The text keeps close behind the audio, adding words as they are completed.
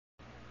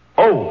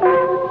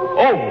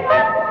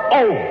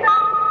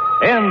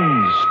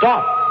End.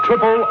 Stop.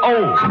 Triple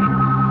O.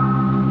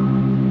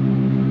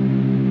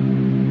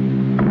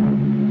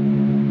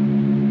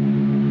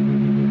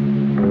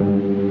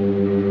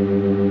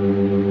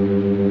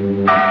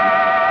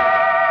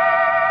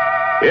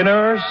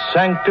 Inner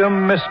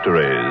Sanctum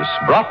Mysteries,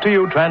 brought to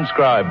you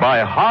transcribed by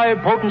High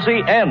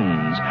Potency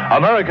Ends,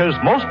 America's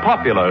most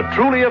popular,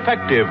 truly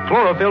effective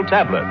chlorophyll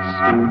tablets.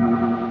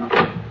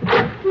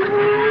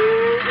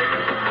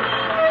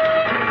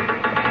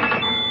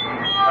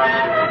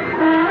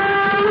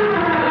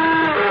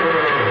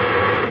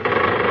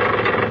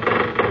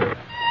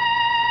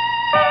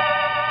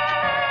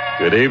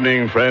 Good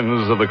evening,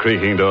 friends of the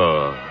Creaking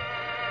Door.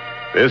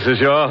 This is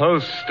your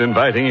host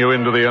inviting you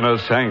into the inner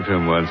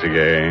sanctum once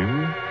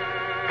again.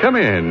 Come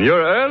in.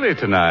 You're early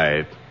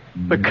tonight.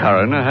 The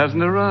coroner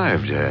hasn't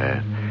arrived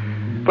yet.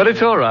 But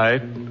it's all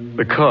right.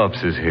 The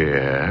corpse is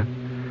here.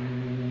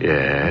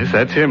 Yes,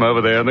 that's him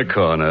over there in the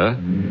corner.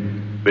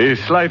 The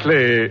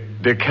slightly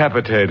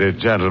decapitated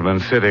gentleman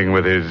sitting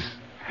with his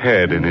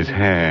head in his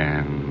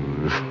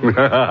hands.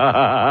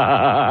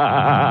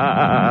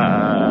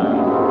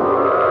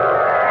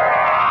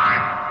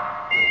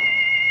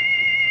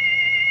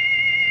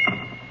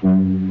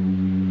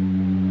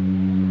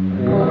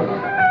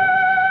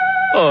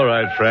 All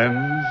right,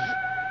 friends.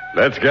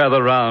 Let's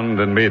gather round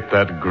and meet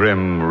that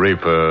grim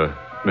reaper,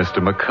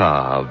 Mr.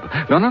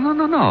 Macabre.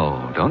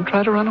 No. Don't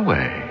try to run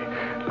away.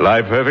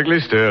 Lie perfectly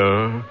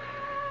still.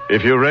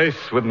 If you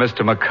race with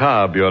Mr.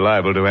 Macabre, you're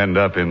liable to end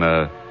up in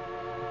a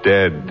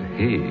dead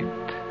heat.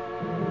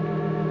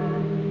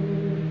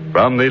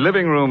 From the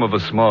living room of a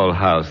small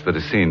house that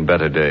has seen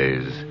better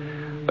days,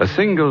 a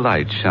single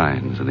light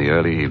shines in the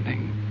early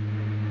evening.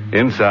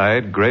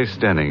 Inside, Grace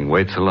Denning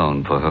waits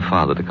alone for her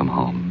father to come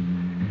home.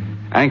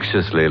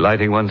 Anxiously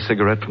lighting one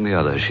cigarette from the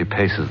other, she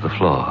paces the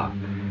floor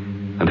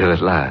until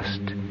at last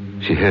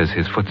she hears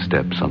his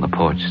footsteps on the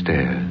porch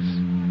stairs.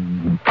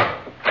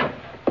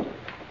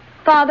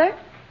 Father?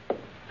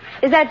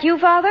 Is that you,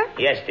 Father?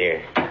 Yes,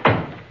 dear.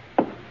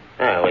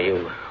 Oh, were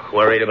you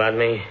worried about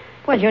me?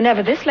 Well, you're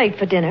never this late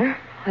for dinner.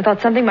 I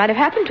thought something might have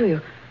happened to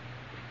you.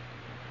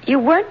 You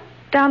weren't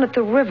down at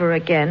the river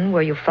again,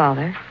 were you,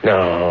 Father?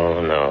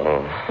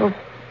 No. Well,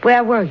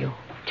 where were you?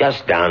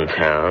 Just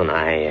downtown.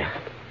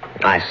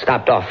 I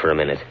stopped off for a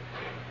minute.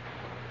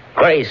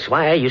 Grace,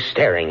 why are you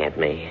staring at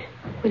me?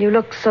 Well, you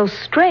look so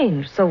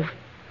strange, so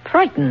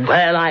frightened.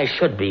 Well, I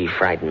should be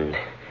frightened.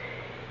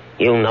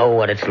 You know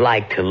what it's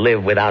like to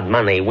live without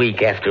money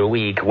week after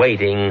week,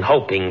 waiting,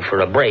 hoping for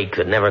a break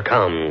that never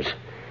comes.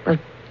 Well,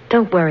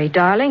 don't worry,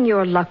 darling.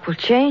 Your luck will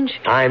change.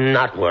 I'm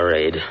not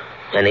worried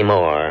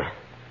anymore.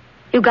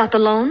 You got the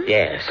loan?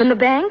 Yes. From the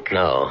bank?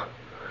 No.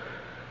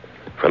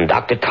 From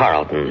Dr.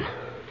 Tarleton.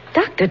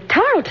 Dr.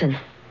 Tarleton?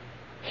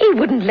 He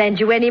wouldn't lend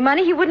you any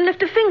money. He wouldn't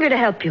lift a finger to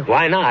help you.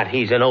 Why not?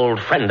 He's an old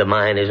friend of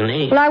mine, isn't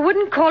he? Well, I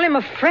wouldn't call him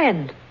a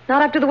friend.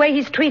 Not after the way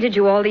he's treated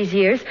you all these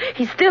years.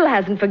 He still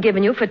hasn't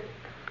forgiven you for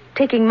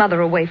taking Mother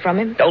away from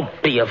him. Don't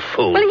be a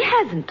fool. Well, he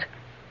hasn't.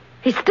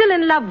 He's still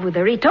in love with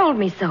her. He told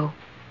me so.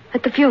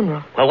 At the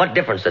funeral. Well, what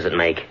difference does it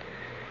make?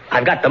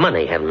 I've got the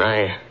money, haven't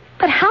I?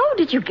 But how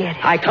did you get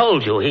it? I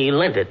told you he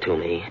lent it to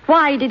me.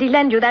 Why did he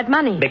lend you that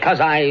money? Because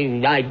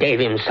I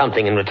gave him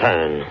something in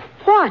return.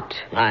 What?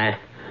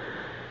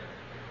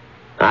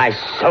 I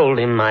sold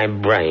him my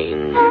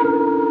brain.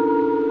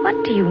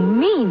 What do you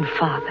mean,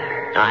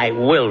 Father? I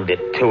willed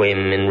it to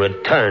him in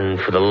return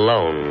for the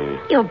loan.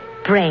 Your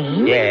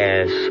brain?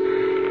 Yes.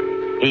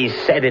 He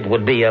said it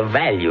would be of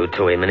value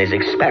to him in his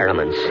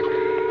experiments.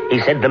 He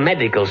said the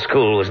medical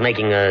school was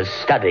making a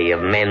study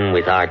of men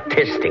with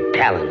artistic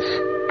talents.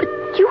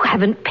 But you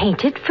haven't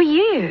painted for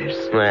years.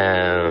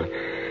 Well,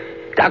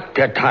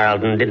 Dr.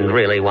 Tarleton didn't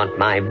really want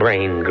my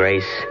brain,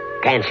 Grace.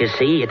 Can't you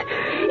see?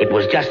 It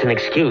was just an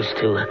excuse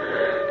to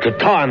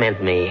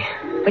torment me.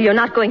 Well, you're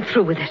not going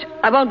through with it.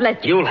 I won't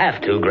let you. You'll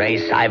have to,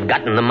 Grace. I've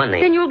gotten the money.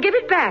 Then you'll give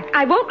it back.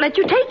 I won't let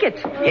you take it.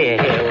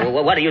 Here,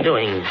 what are you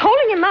doing?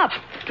 Holding him up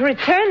to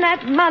return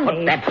that money.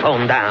 Put that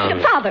phone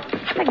down. Father,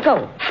 let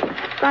go.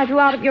 Drive you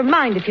out of your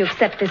mind if you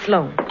accept this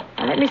loan.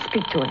 Now, let me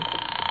speak to him.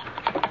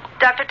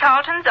 Dr.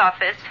 Tarleton's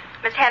office.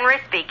 Miss Henry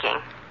speaking.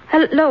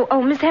 Hello.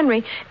 Oh, Miss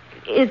Henry.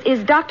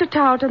 Is Dr.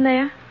 Tarleton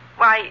there?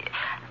 Why,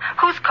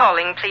 who's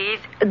calling, please?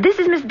 This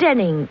is Miss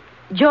Denning,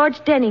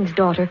 George Denning's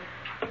daughter.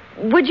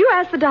 Would you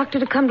ask the doctor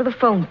to come to the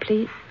phone,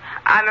 please?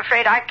 I'm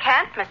afraid I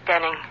can't, Miss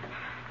Denning.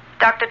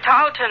 Dr.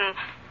 Tarleton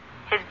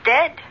is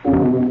dead.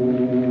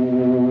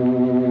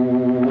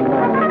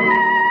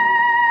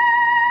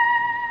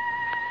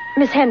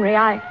 Miss Henry,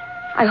 I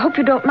hope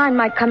you don't mind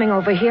my coming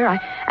over here.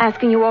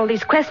 Asking you all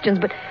these questions,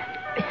 but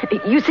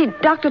you see,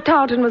 Dr.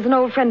 Tarleton was an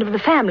old friend of the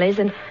family's,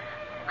 and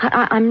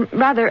I'm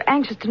rather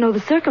anxious to know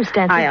the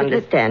circumstances. I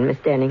understand, Miss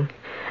Denning.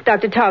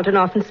 Dr. Tarleton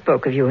often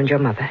spoke of you and your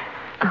mother.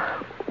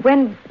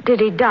 When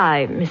did he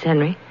die, Miss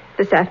Henry?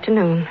 This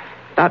afternoon,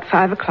 about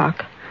 5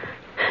 o'clock.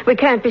 We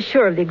can't be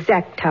sure of the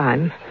exact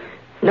time.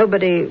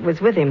 Nobody was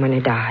with him when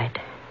he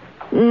died.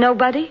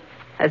 Nobody?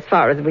 As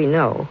far as we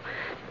know.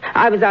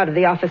 I was out of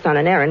the office on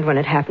an errand when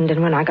it happened,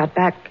 and when I got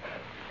back,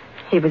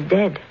 he was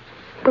dead.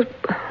 But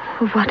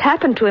what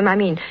happened to him? I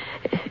mean,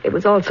 it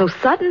was all so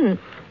sudden.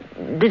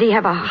 Did he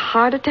have a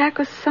heart attack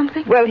or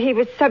something? Well, he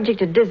was subject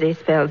to dizzy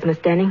spells, Miss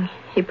Denning.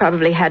 He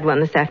probably had one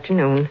this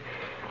afternoon.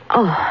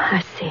 Oh,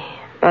 I see.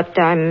 But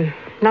I'm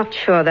not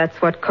sure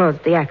that's what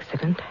caused the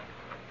accident.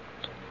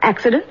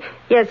 Accident?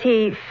 Yes,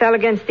 he fell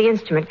against the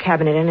instrument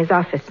cabinet in his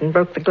office and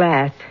broke the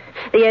glass.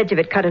 The edge of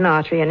it cut an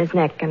artery in his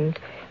neck, and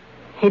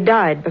he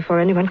died before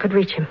anyone could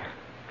reach him.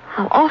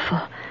 How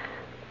awful.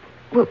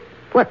 Well,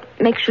 what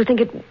makes you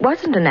think it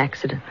wasn't an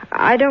accident?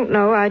 I don't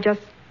know. I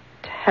just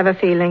have a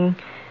feeling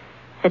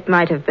it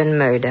might have been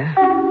murder.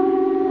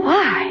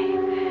 Why?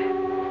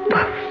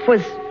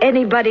 Was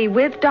anybody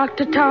with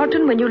Dr.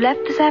 Tarleton when you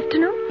left this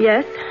afternoon?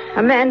 Yes,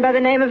 a man by the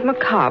name of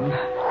McCobb.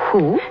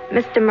 Who?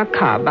 Mr.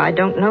 McCobb. I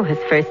don't know his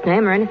first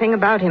name or anything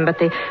about him, but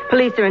the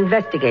police are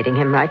investigating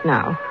him right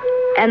now.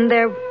 And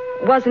there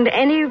wasn't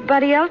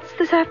anybody else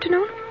this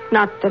afternoon?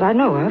 Not that I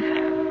know of.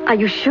 Are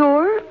you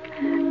sure?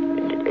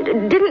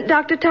 Didn't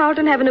Dr.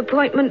 Tarleton have an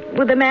appointment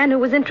with a man who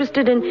was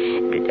interested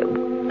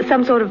in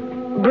some sort of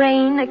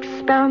brain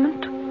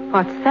experiment?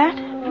 What's that?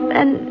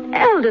 An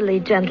elderly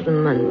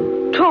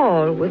gentleman,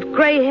 tall, with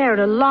gray hair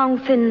and a long,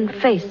 thin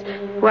face.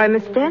 Why,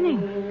 Miss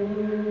Denning,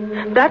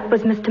 that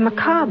was Mr.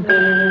 McCobb.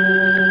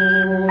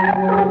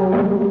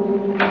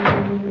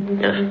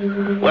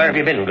 Where have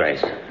you been,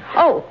 Grace?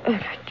 Oh,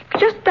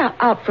 just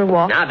out for a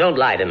walk. Now, don't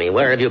lie to me.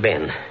 Where have you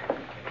been?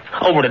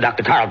 Over to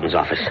Dr. Tarleton's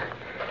office.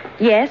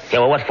 Yes? Yeah,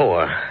 well, what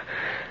for?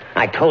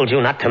 I told you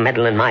not to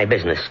meddle in my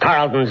business.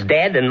 Tarleton's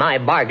dead, and my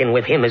bargain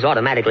with him is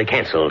automatically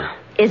canceled.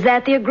 Is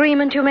that the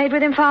agreement you made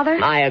with him, Father?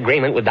 My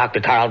agreement with Dr.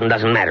 Tarleton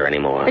doesn't matter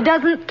anymore. It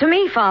doesn't to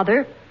me,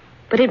 Father.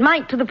 But it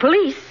might to the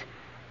police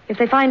if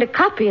they find a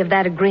copy of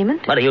that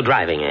agreement. What are you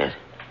driving at?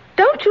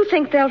 Don't you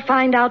think they'll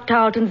find out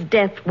Tarleton's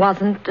death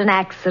wasn't an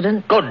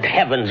accident? Good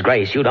heavens,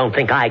 Grace, you don't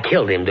think I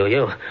killed him, do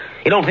you?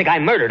 You don't think I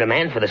murdered a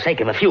man for the sake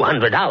of a few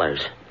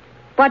 $100s?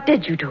 What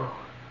did you do?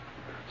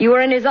 You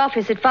were in his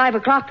office at 5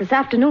 o'clock this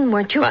afternoon,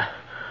 weren't you?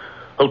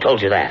 Who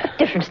told you that? What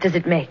difference does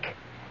it make?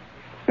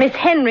 Miss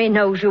Henry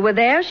knows you were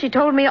there. She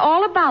told me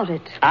all about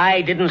it.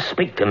 I didn't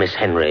speak to Miss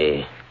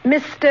Henry.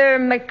 Mr.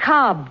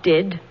 McCobb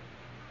did.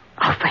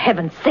 Oh, for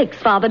heaven's sakes,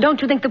 Father,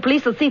 don't you think the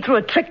police will see through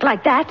a trick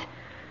like that?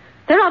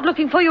 They're out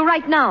looking for you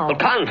right now. Well,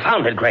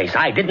 confound it, Grace.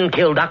 I didn't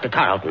kill Dr.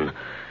 Tarleton.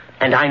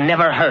 And I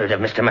never heard of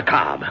Mr.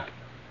 McCobb.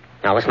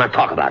 Now, let's not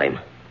talk about him.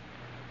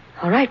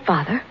 All right,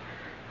 Father.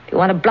 If you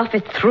want to bluff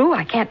it through,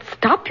 I can't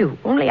stop you.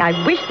 Only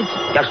I wish that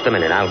you... Just a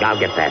minute. I'll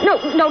get that.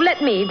 No,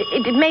 let me.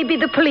 It may be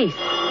the police.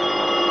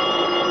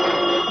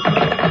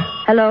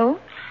 Hello?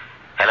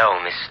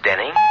 Hello, Miss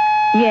Denning?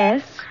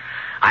 Yes?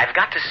 I've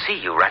got to see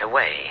you right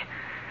away.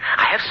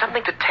 I have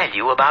something to tell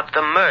you about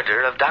the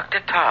murder of Dr.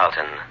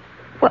 Tarleton.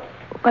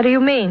 What do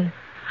you mean?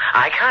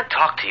 I can't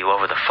talk to you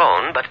over the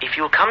phone, but if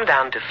you'll come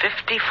down to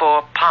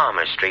 54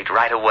 Palmer Street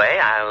right away,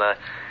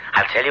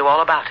 I'll tell you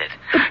all about it.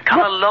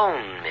 Come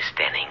alone, Miss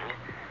Denning.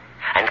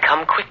 And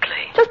come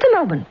quickly. Just a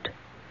moment.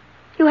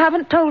 You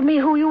haven't told me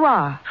who you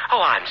are.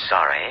 Oh, I'm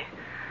sorry.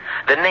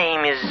 The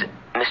name is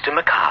Mr.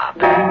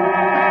 McCobb.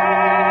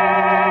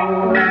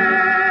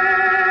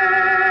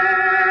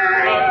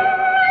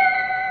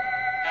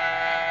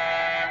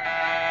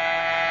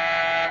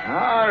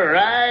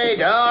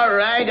 All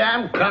right,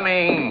 I'm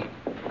coming.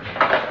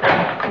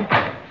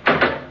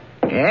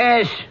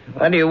 Yes,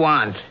 what do you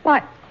want?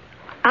 Why,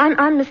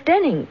 I'm Miss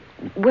Denning.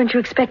 Weren't you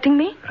expecting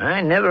me?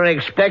 I never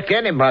expect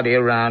anybody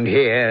around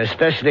here,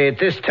 especially at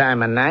this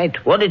time of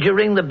night. What did you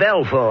ring the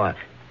bell for?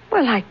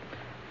 Well,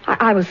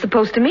 I was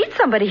supposed to meet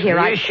somebody here.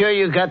 Are you sure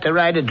you got the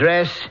right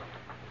address?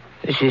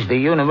 This is the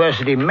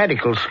University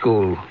Medical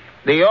School,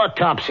 the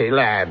autopsy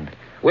lab.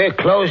 We're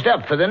closed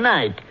up for the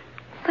night.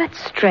 That's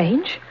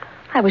strange.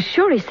 I was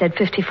sure he said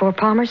 54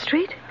 Palmer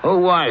Street. Who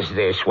was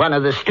this? One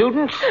of the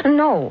students?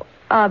 No,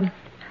 a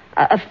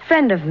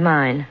friend of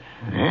mine.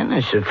 Well,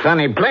 it's a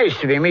funny place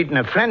to be meeting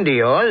a friend of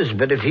yours,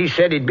 but if he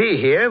said he'd be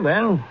here,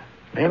 well,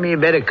 maybe you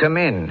better come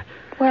in.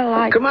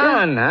 Well, Come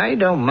on, I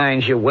don't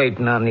mind you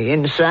waiting on the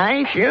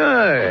inside.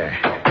 Sure.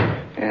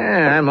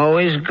 Yeah, I'm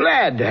always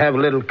glad to have a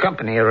little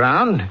company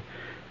around. A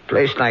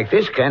place like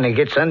this kind of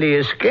gets under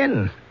your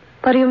skin.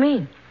 What do you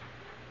mean?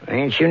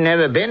 Ain't you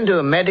never been to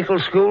a medical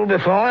school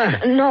before?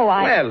 No,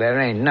 Well, there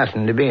ain't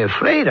nothing to be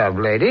afraid of,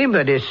 lady,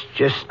 but it's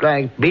just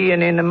like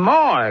being in a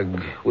morgue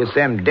with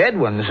them dead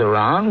ones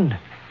around,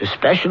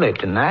 especially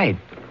tonight.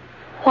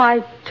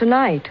 Why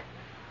tonight?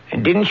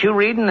 And didn't you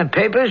read in the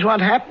papers what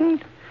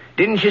happened?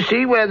 Didn't you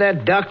see where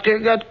that doctor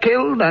got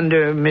killed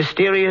under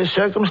mysterious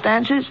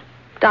circumstances?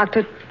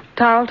 Dr.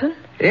 Tarleton?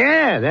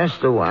 Yeah, that's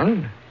the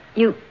one.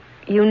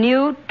 You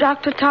knew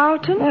Dr.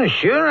 Tarleton? Well,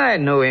 sure I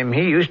knew him.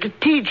 He used to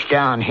teach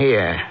down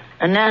here.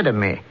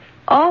 Anatomy.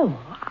 Oh,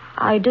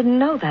 I didn't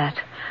know that.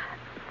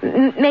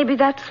 Maybe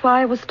that's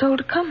why I was told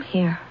to come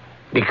here.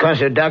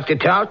 Because of Dr.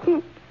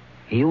 Tarleton?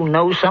 You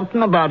know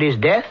something about his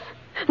death?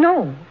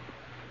 No,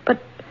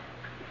 but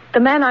the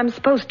man I'm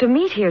supposed to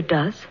meet here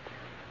does.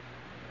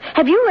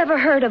 Have you ever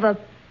heard of a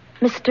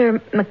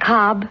Mr.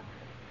 Macabre.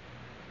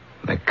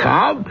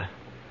 Macabre?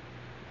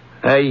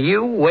 Are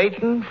you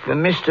waiting for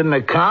Mr.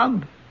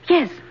 Macabre?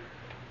 Yes.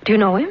 Do you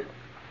know him?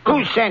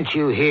 Who sent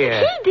you here?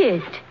 He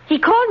did. He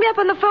called me up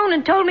on the phone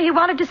and told me he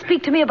wanted to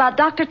speak to me about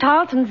Dr.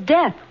 Tarleton's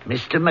death.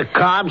 Mr.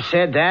 Macabre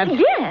said that?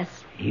 Yes.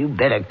 You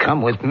better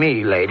come with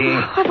me, lady.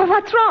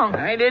 What's wrong?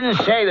 I didn't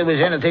say there was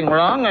anything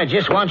wrong. I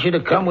just want you to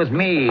come with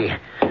me.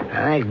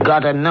 I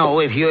gotta know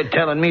if you're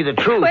telling me the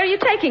truth. Where are you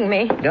taking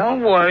me?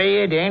 Don't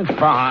worry, it ain't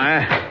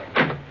far.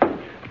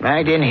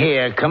 Right in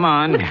here. Come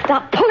on. But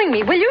stop pulling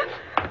me, will you?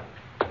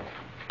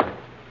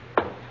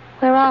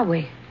 Where are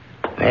we?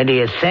 Where do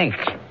you think?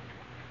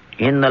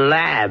 In the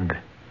lab.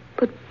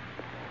 But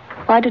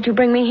why did you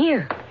bring me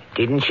here?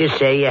 Didn't you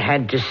say you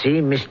had to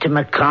see Mr.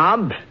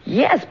 Macabre?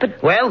 Yes,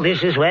 but... Well,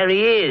 this is where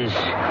he is.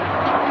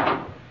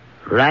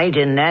 Right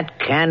in that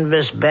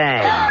canvas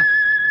bag.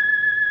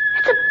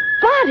 It's a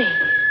body.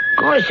 Of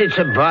course it's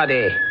a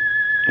body.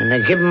 And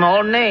they give them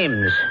all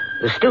names.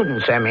 The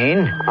students, I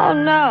mean. Oh,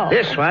 no.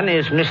 This one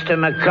is Mr.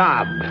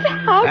 Macabre.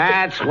 How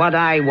That's what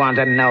I want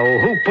to know.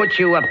 Who put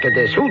you up to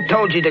this? Who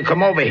told you to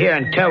come over here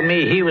and tell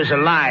me he was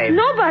alive?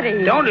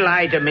 Nobody. Don't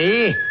lie to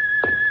me.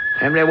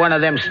 Every one of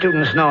them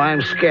students know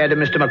I'm scared of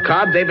Mr.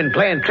 Macabre. They've been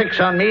playing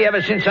tricks on me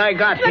ever since I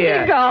got here.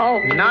 Let me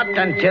go. Not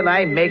until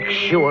I make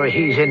sure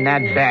he's in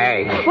that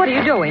bag. What are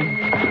you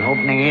doing?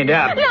 Opening it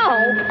up.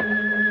 No.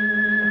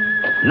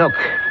 Look.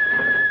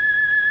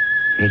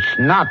 It's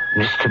not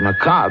Mr.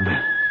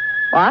 Macabre.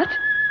 What?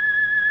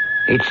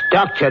 It's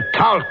Dr.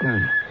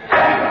 Tarleton.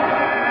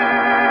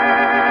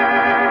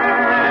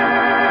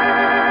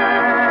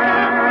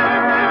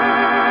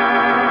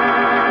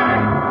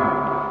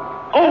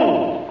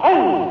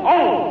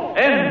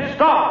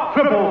 Stop,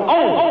 triple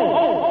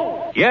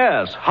O.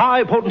 Yes,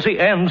 high-potency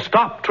N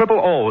stop triple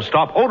O.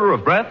 Stop odor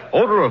of breath,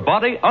 odor of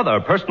body, other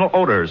personal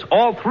odors.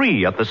 All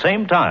three at the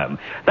same time.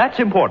 That's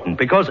important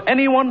because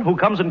anyone who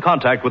comes in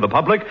contact with the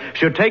public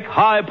should take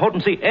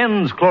high-potency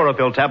N's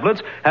chlorophyll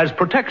tablets as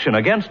protection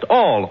against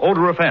all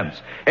odor offense.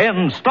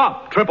 N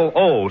stop triple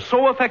O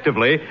so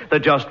effectively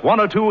that just one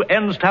or two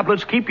N's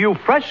tablets keep you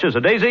fresh as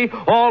a daisy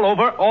all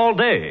over all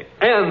day.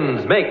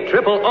 N's make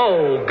triple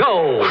O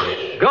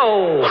go,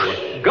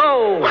 go,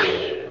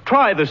 go.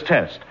 Try this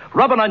test.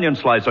 Rub an onion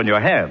slice on your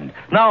hand.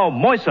 Now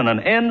moisten an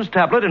N's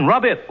tablet and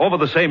rub it over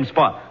the same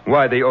spot.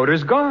 Why, the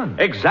odor's gone.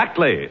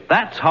 Exactly.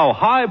 That's how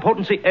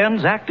high-potency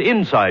N's act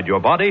inside your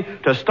body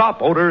to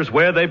stop odors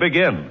where they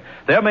begin.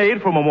 They're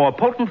made from a more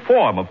potent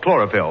form of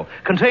chlorophyll,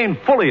 contain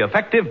fully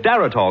effective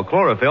Daratol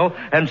chlorophyll,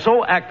 and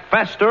so act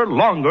faster,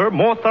 longer,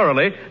 more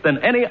thoroughly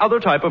than any other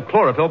type of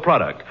chlorophyll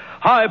product.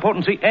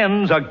 High-potency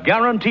N's are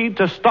guaranteed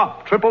to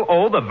stop triple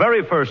O the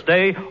very first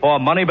day or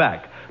money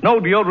back. No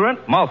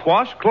deodorant,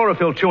 mouthwash,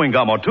 chlorophyll chewing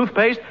gum, or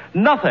toothpaste,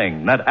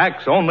 nothing that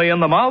acts only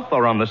in the mouth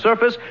or on the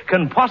surface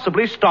can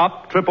possibly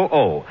stop triple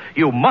O.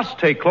 You must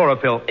take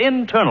chlorophyll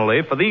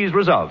internally for these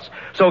results.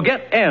 So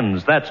get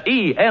N's, that's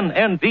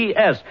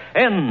E-N-N-D-S,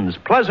 N's,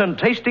 pleasant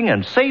tasting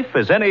and safe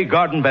as any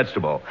garden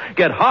vegetable.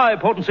 Get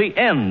high-potency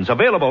N's,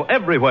 available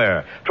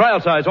everywhere.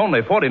 Trial size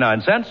only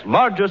 49 cents,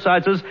 larger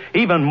sizes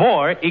even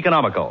more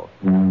economical.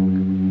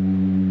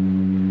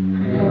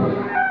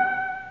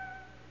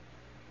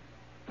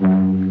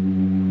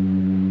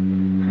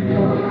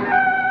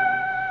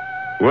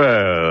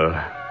 Well,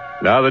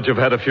 now that you've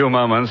had a few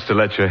moments to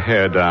let your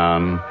hair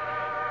down,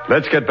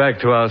 let's get back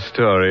to our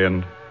story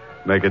and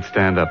make it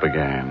stand up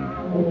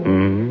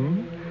again.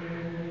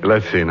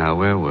 Let's see now,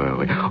 where were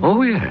we?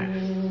 Oh, yes.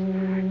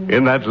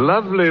 In that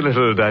lovely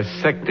little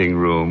dissecting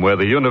room where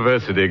the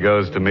university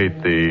goes to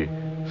meet the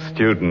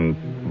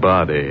student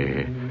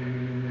body.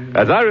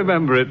 As I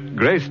remember it,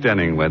 Grace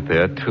Denning went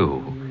there,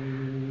 too,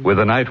 with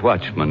a night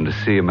watchman to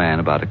see a man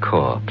about a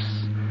corpse.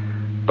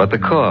 But the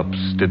corpse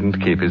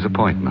didn't keep his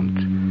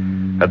appointment.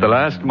 At the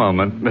last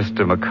moment,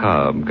 Mr.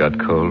 Macabre got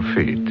cold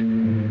feet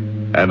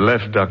and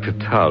left Dr.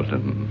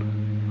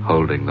 Tarleton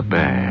holding the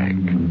bag.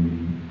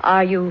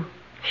 Are you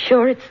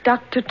sure it's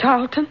Dr.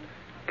 Tarleton?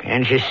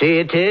 Can't you see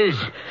it is?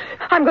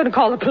 I'm going to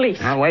call the police.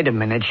 Now, wait a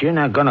minute. You're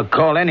not going to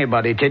call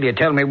anybody till you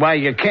tell me why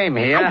you came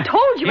here. I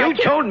told you. You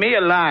told me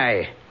a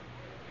lie.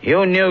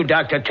 You knew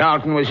Dr.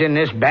 Tarleton was in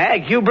this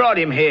bag. You brought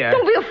him here.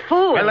 Don't be a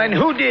fool. Well, then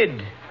who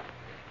did?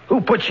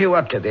 Who put you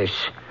up to this?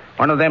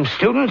 One of them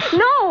students?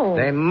 No.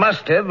 They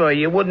must have, or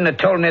you wouldn't have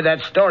told me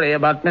that story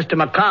about Mr.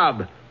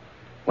 Macabre.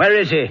 Where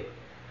is he?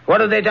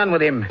 What have they done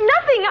with him?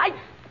 Nothing.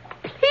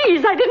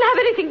 Please, I didn't have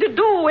anything to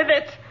do with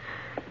it.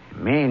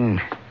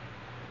 Mean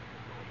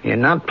you're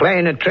not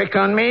playing a trick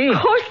on me?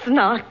 Of course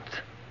not.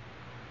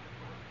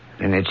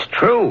 Then it's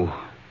true.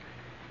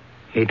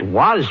 It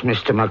was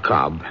Mr.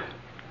 Macabre.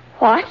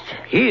 What?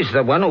 He's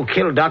the one who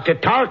killed Dr.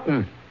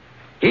 Tarleton.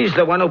 He's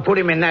the one who put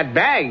him in that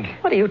bag.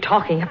 What are you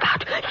talking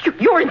about?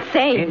 You're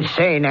insane.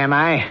 Insane, am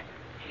I?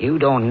 You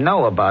don't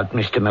know about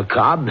Mr.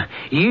 Macabre.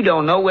 You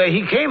don't know where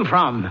he came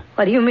from.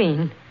 What do you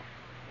mean?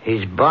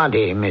 His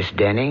body, Miss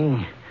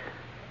Denning.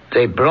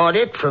 They brought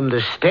it from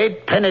the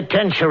state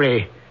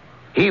penitentiary.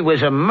 He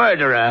was a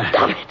murderer.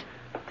 Stop it!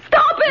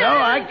 Stop it! No,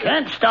 I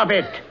can't stop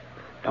it.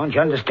 Don't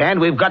you understand?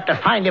 We've got to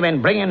find him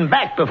and bring him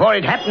back before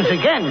it happens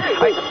again.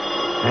 Wait,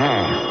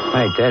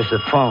 there's the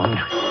phone.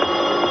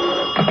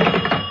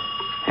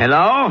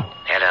 Hello?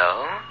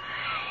 Hello?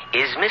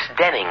 Is Miss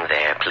Denning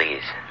there,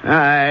 please?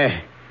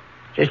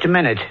 Just a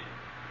minute.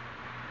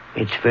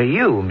 It's for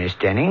you, Miss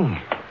Denning.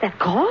 That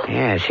call?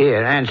 Yes,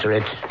 here, answer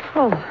it.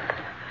 Oh.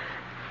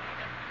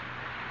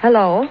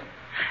 Hello?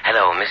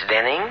 Hello, Miss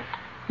Denning?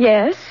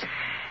 Yes?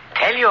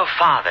 Tell your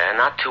father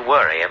not to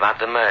worry about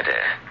the murder.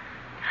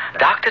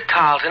 Dr.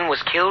 Tarleton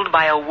was killed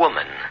by a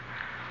woman.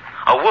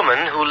 A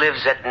woman who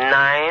lives at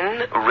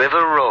 9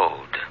 River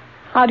Road.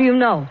 How do you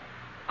know?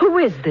 Who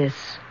is this?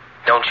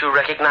 Don't you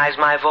recognize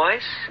my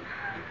voice?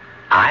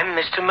 I'm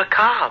Mr.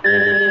 Macabre.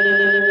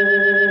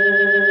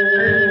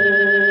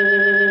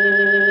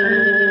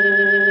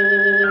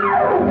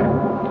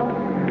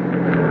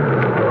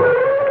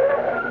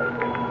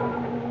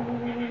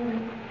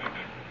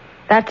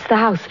 That's the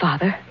house,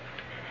 Father.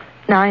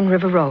 9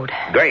 River Road.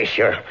 Grace,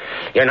 you're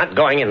not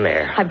going in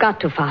there. I've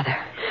got to, Father.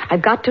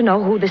 I've got to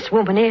know who this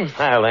woman is.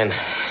 Well, then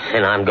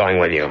I'm going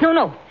with you.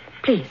 No.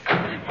 Please.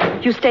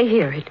 You stay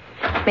here. It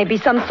may be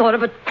some sort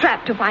of a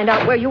trap to find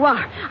out where you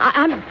are.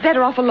 I'm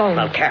better off alone.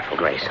 Well, careful,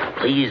 Grace.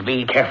 Please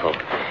be careful.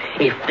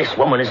 If this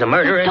woman is a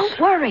murderess... Don't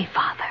worry,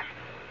 Father.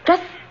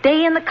 Just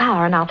stay in the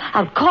car, and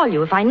I'll call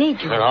you if I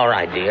need you. Well, all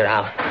right, dear.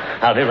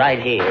 I'll be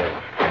right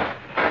here.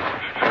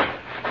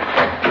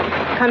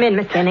 Come in,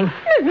 Miss Denning.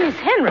 Miss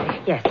Henry.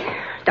 Yes,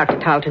 Dr.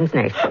 Tarleton's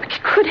nurse.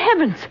 Good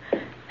heavens.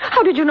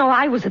 How did you know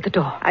I was at the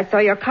door? I saw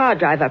your car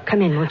drive up.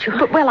 Come in, won't you?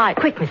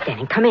 Quick, Miss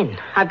Denning, come in.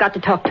 I've got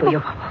to talk to you.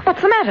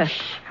 What's the matter?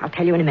 I'll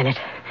tell you in a minute.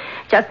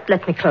 Just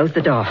let me close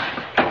the door.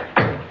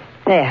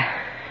 There.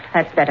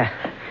 That's better.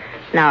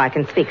 Now I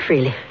can speak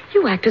freely.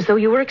 You act as though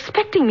you were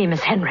expecting me,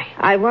 Miss Henry.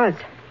 I was.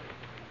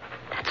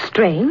 That's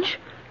strange.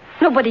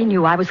 Nobody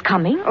knew I was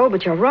coming. Oh,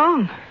 but you're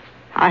wrong.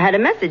 I had a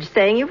message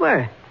saying you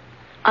were.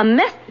 A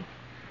message?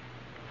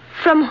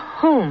 From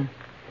whom?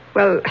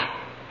 Well,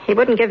 he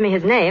wouldn't give me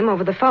his name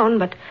over the phone,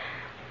 but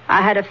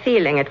I had a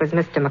feeling it was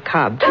Mr.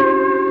 Macabre.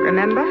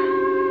 Remember?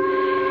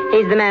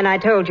 He's the man I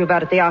told you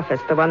about at the office,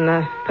 the one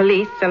the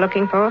police are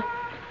looking for.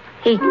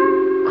 He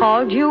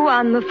called you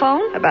on the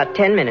phone? About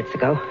 10 minutes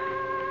ago.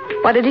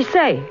 What did he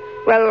say?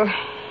 Well,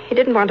 he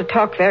didn't want to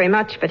talk very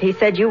much, but he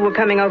said you were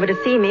coming over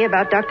to see me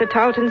about Dr.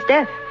 Tarleton's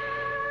death.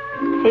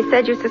 He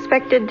said you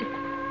suspected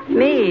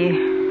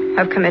me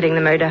of committing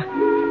the murder.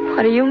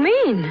 What do you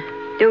mean?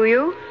 Do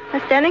you,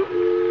 Miss Denning?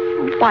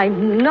 Why,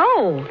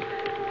 no.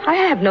 I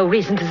have no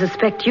reason to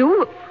suspect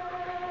you.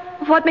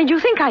 What made you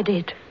think I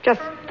did?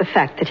 Just the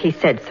fact that he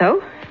said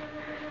so.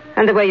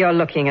 And the way you're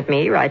looking at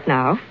me right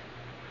now.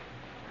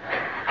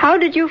 How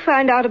did you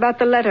find out about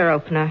the letter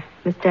opener,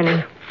 Miss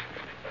Denning?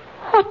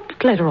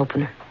 What letter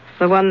opener?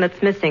 The one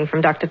that's missing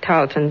from Dr.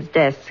 Tarleton's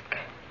desk.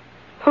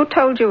 Who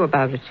told you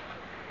about it?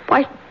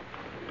 Why,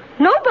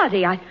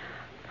 nobody.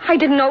 I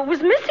didn't know it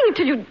was missing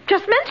until you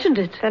just mentioned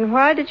it. Then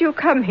why did you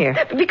come here?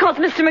 Because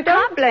Mr. Macabre...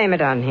 Don't blame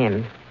it on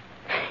him.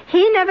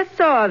 He never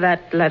saw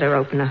that letter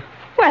opener.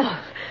 Well,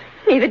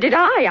 neither did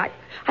I.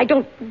 I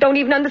don't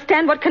even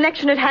understand what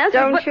connection it has.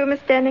 Don't you, Miss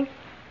Denning?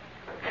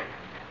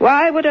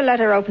 Why would a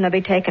letter opener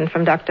be taken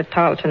from Dr.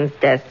 Tarleton's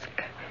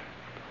desk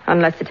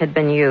unless it had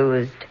been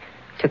used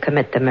to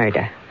commit the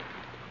murder?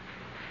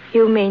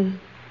 You mean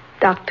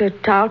Dr.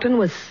 Tarleton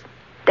was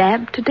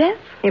stabbed to death?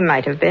 He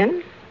might have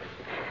been.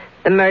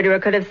 The murderer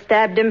could have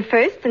stabbed him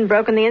first and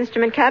broken the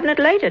instrument cabinet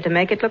later to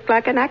make it look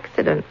like an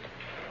accident.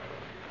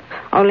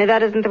 Only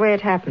that isn't the way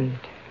it happened.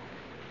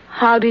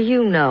 How do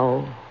you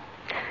know?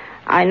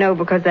 I know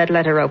because that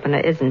letter opener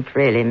isn't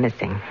really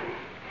missing.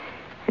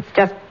 It's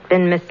just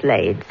been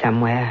mislaid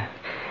somewhere.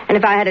 And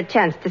if I had a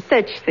chance to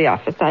search the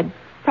office, I'd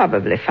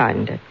probably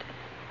find it.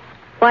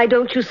 Why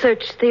don't you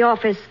search the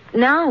office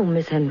now,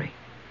 Miss Henry?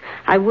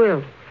 I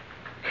will,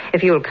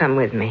 if you'll come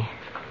with me.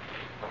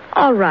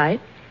 All right.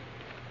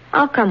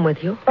 I'll come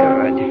with you.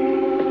 Good.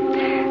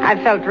 I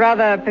felt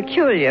rather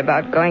peculiar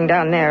about going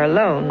down there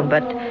alone,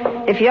 but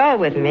if you're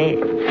with me...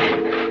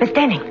 Miss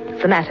Denning.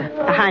 What's the matter?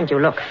 Behind you,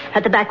 look.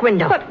 At the back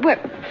window. What?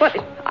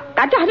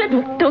 I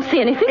don't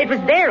see anything. It was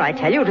there, I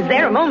tell you. It was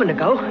there a moment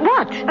ago.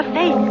 What? A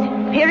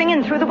face peering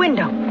in through the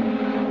window.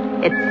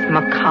 It's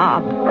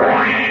Macabre.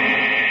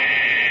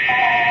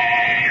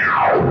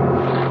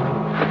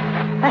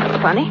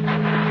 That's funny.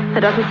 There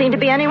doesn't seem to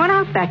be anyone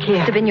out back here.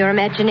 Must have been your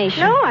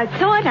imagination. No, I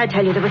saw it. I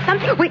tell you, there was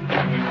something... Wait,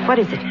 what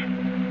is it?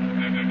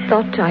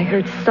 Thought I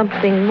heard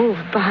something move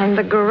behind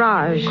the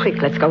garage.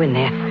 Quick, let's go in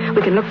there.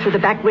 We can look through the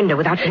back window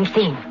without being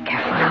seen.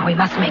 Careful now, we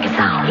must make a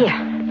sound.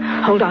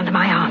 Here, hold on to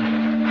my arm.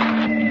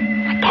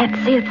 I can't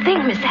see a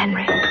thing, Miss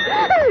Henry.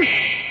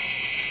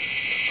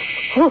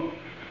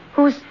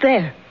 Who's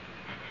there?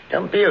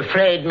 Don't be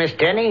afraid, Miss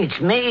Denning. It's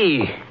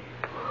me.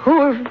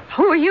 Who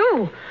are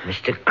you?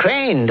 Mr.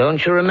 Crane,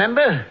 don't you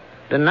remember?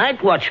 The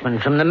night watchman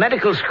from the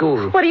medical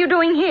school. What are you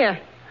doing here?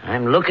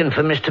 I'm looking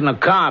for Mr.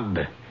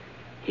 Macabre.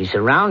 He's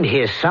around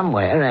here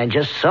somewhere. I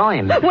just saw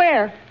him.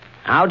 Where?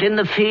 Out in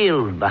the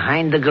field,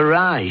 behind the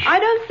garage. I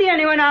don't see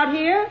anyone out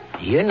here.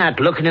 You're not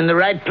looking in the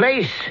right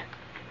place.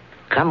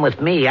 Come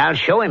with me. I'll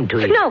show him to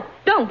you. No,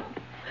 don't.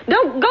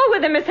 Don't go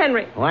with him, Miss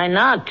Henry. Why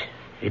not?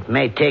 It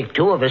may take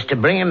two of us to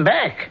bring him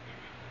back.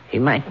 He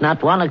might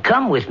not want to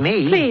come with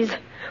me. Please,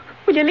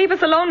 will you leave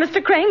us alone,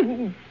 Mr.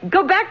 Crane?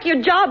 Go back to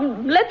your job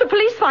and let the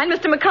police find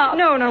Mr. McCobb.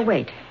 No,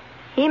 wait.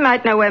 He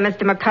might know where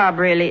Mr. McCobb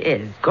really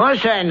is. Of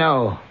course I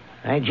know.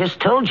 I just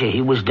told you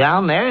he was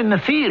down there in the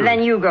field.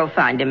 Then you go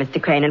find him,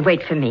 Mr. Crane, and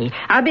wait for me.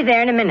 I'll be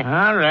there in a minute.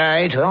 All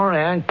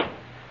right.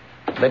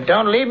 But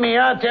don't leave me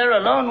out there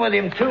alone with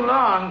him too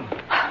long.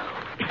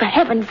 For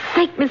heaven's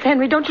sake, Miss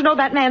Henry, don't you know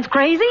that man's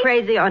crazy?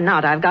 Crazy or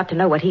not, I've got to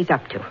know what he's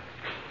up to.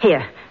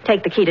 Here,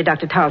 take the key to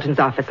Dr. Tarleton's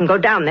office and go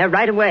down there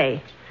right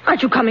away.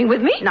 Aren't you coming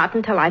with me? Not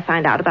until I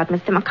find out about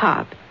Mr.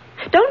 McCobb.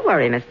 Don't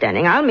worry, Miss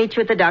Denning. I'll meet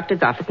you at the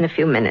doctor's office in a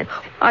few minutes.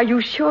 Are you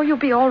sure you'll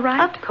be all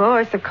right? Of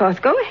course.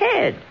 Go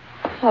ahead.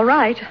 All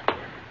right.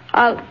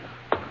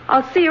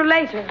 I'll see you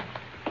later.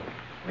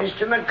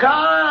 Mr.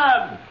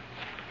 McCobb!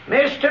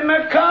 Mr.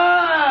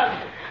 McCobb!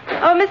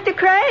 Oh, Mr.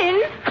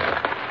 Crane.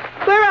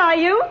 Where are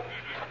you?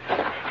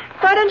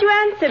 Why don't you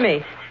answer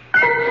me?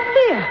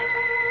 Here.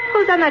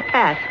 Who's on that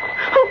path?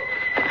 Oh,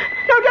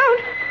 no,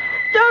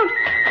 don't.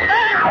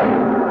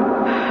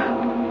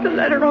 The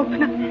letter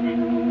opener.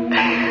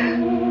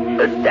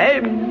 The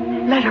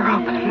same letter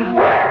opener.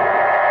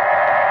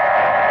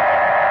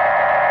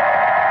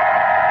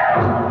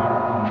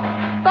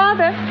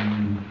 Father?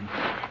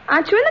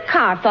 Aren't you in the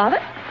car, Father?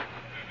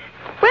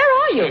 Where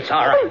are you? It's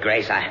all right,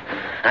 Grace.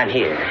 I'm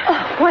here.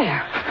 Oh,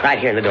 where? Right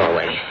here in the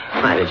doorway.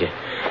 Why did you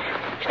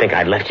think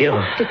I'd left you?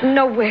 Didn't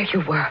know where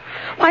you were.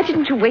 Why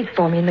didn't you wait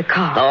for me in the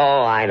car?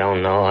 Oh, I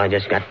don't know. I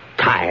just got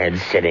tired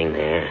sitting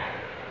there.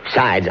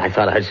 Besides, I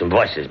thought I heard some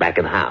voices back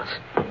in the house.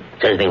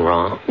 Is anything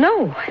wrong?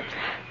 No.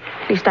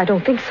 At least I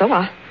don't think so.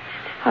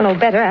 I'll know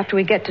better after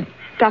we get to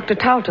Dr.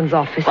 Tarleton's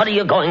office. What are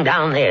you going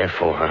down there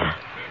for?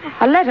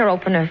 A letter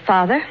opener,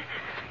 Father.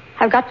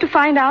 I've got to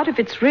find out if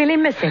it's really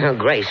missing. Oh,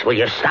 Grace, will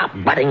you stop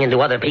butting into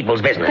other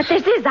people's business? But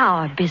this is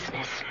our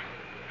business.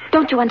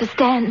 Don't you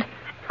understand?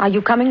 Are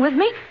you coming with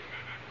me?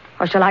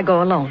 Or shall I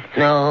go alone?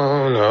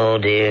 No,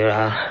 dear.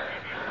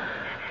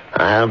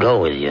 I'll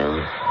go with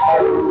you.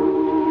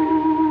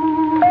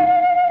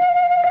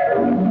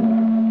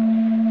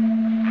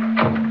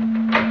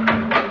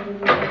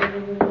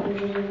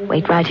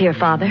 Wait right here,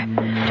 Father.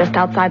 Just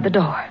outside the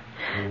door.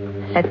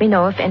 Let me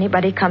know if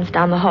anybody comes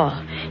down the hall.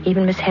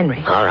 Even Miss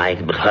Henry. All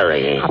right, but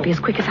hurry. I'll be as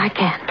quick as I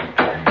can.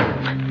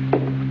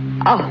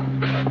 Oh,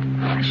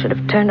 I should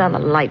have turned on the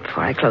light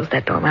before I closed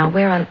that door. Now,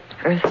 where on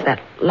earth is that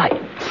light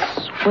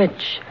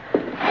switch?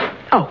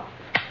 Oh.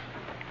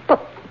 Well,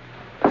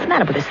 what's the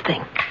matter with this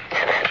thing?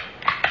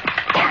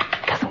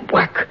 It doesn't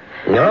work.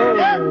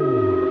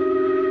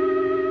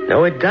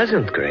 No, it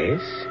doesn't,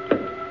 Grace.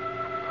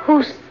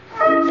 Who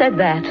said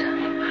that?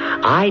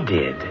 I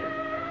did.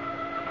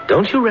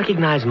 Don't you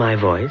recognize my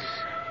voice?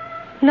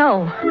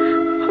 No.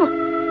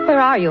 Where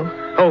are you?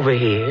 Over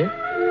here,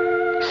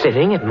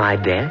 sitting at my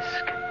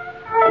desk.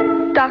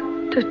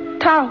 Dr.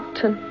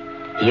 Tarleton.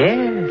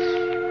 Yes.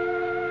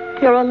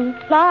 You're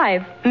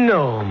alive.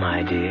 No,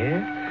 my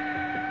dear.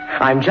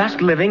 I'm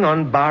just living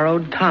on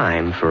borrowed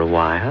time for a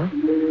while.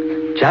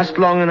 Just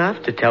long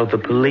enough to tell the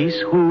police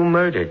who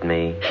murdered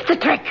me. It's a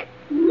trick.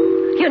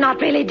 You're not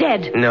really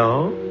dead.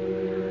 No.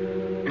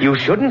 You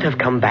shouldn't have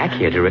come back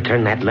here to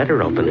return that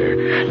letter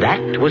opener.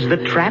 That was the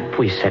trap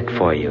we set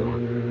for you.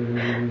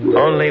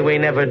 Only we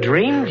never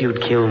dreamed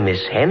you'd kill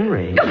Miss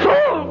Henry. You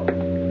fool!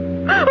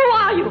 Who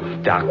are you?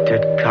 Dr.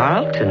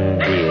 Tarleton,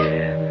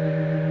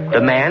 dear.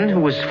 The man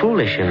who was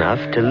foolish enough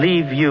to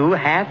leave you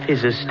half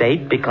his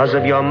estate because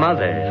of your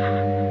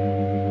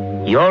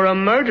mother. You're a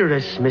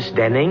murderess, Miss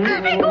Denning. Be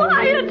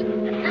quiet!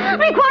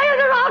 Be quiet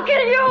or I'll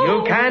kill you!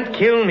 You can't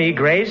kill me,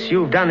 Grace.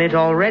 You've done it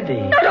already.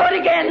 I'll do it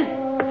again.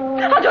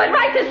 I'll do it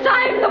right this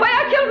time, the way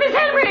I killed Miss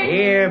Henry.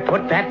 Here,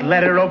 put that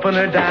letter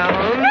opener down.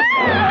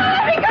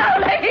 Let me go,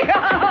 let me go.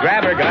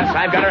 Grab her, Gus.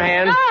 I've got her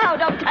hand. No,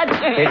 don't touch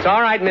me. It's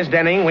all right, Miss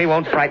Denning. We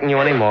won't frighten you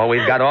anymore.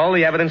 We've got all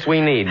the evidence we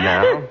need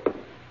now.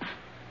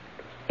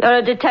 You're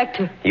a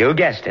detective. You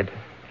guessed it.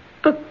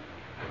 But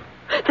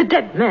the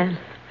dead man.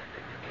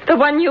 The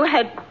one you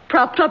had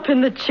propped up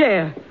in the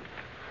chair.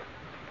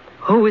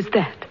 Who was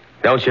that?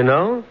 Don't you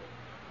know?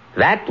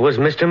 That was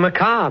Mr.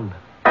 McCobb.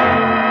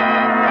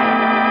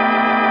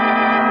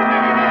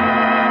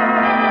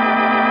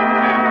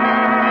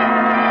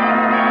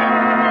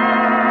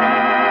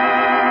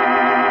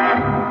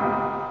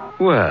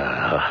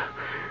 Well,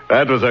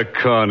 that was a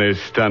corny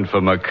stunt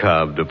for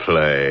McCobb to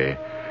play.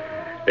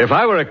 If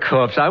I were a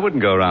corpse, I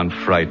wouldn't go around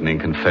frightening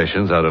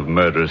confessions out of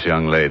murderous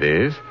young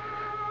ladies.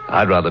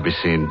 I'd rather be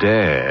seen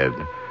dead.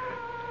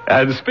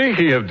 And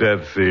speaking of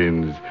death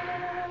scenes,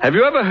 have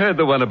you ever heard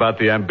the one about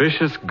the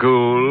ambitious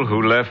ghoul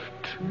who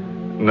left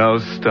no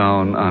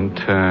stone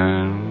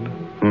unturned?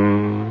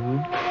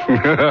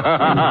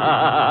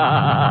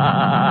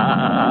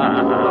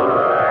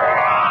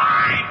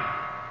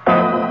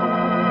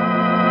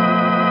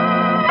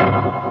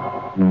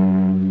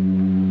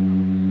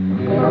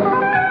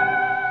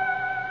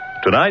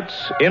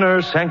 Tonight's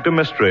Inner Sanctum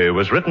Mystery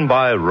was written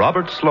by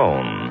Robert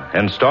Sloane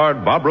and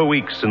starred Barbara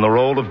Weeks in the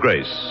role of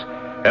Grace.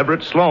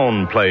 Everett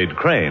Sloane played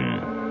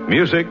Crane.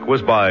 Music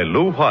was by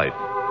Lew White.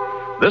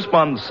 This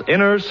month's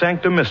Inner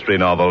Sanctum Mystery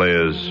novel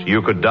is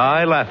You Could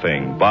Die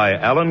Laughing by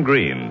Alan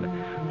Green.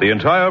 The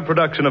entire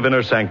production of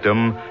Inner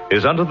Sanctum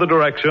is under the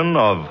direction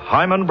of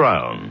Himan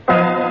Brown.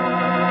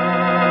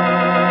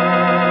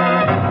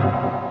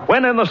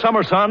 When in the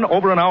summer sun,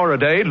 over an hour a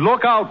day,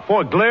 look out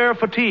for glare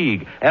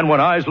fatigue. And when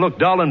eyes look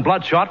dull and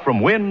bloodshot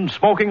from wind,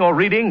 smoking, or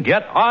reading,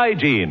 get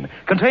Eye-Gene.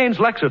 Contains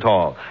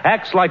Lexitol.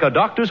 Acts like a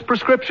doctor's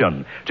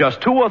prescription.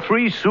 Just 2 or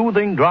 3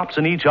 soothing drops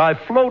in each eye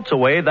floats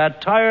away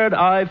that tired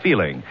eye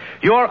feeling.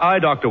 Your eye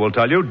doctor will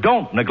tell you,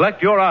 don't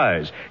neglect your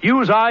eyes.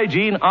 Use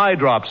Eye-Gene eye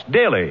drops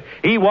daily.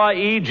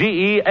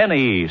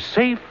 Eyegene.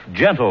 Safe,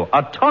 gentle,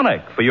 a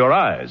tonic for your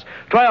eyes.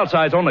 Trial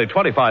size only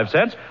 25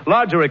 cents.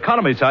 Larger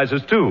economy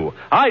sizes, too.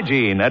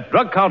 Eye-Gene at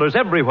drug counters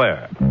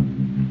everywhere.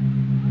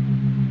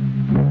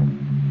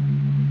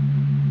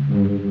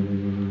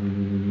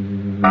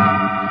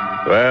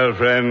 Well,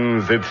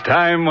 friends, it's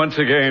time once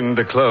again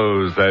to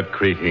close that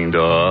creaking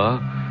door.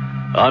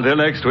 Until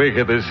next week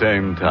at the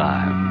same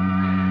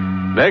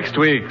time. Next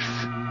week's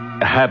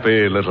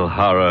happy little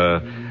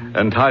horror,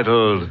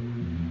 entitled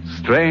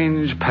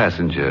Strange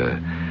Passenger,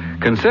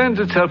 concerns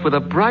itself with a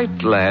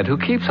bright lad who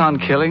keeps on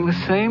killing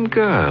the same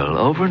girl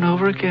over and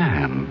over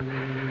again,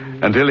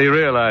 until he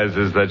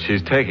realizes that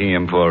she's taking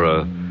him for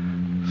a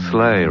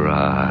sleigh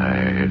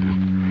ride.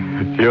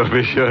 You'll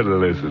be sure to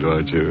listen,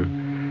 won't you?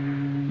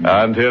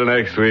 Until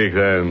next week,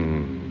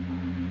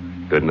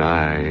 then, good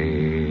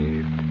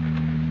night.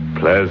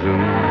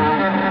 Pleasant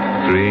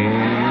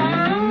dreams.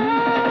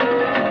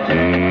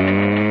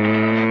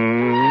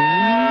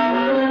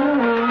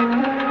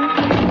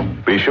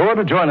 Be sure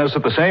to join us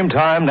at the same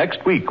time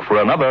next week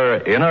for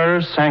another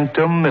Inner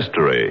Sanctum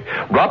Mystery.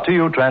 Brought to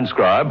you,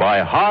 transcribed by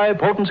High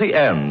Potency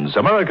N's,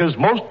 America's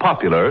most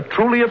popular,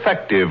 truly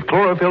effective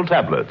chlorophyll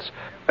tablets.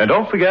 And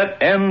don't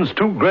forget N's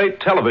 2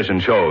 great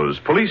television shows,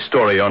 Police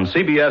Story on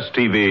CBS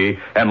TV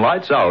and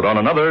Lights Out on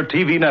another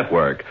TV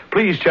network.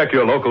 Please check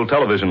your local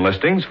television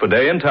listings for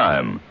day and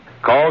time.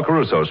 Carl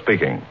Caruso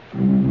speaking.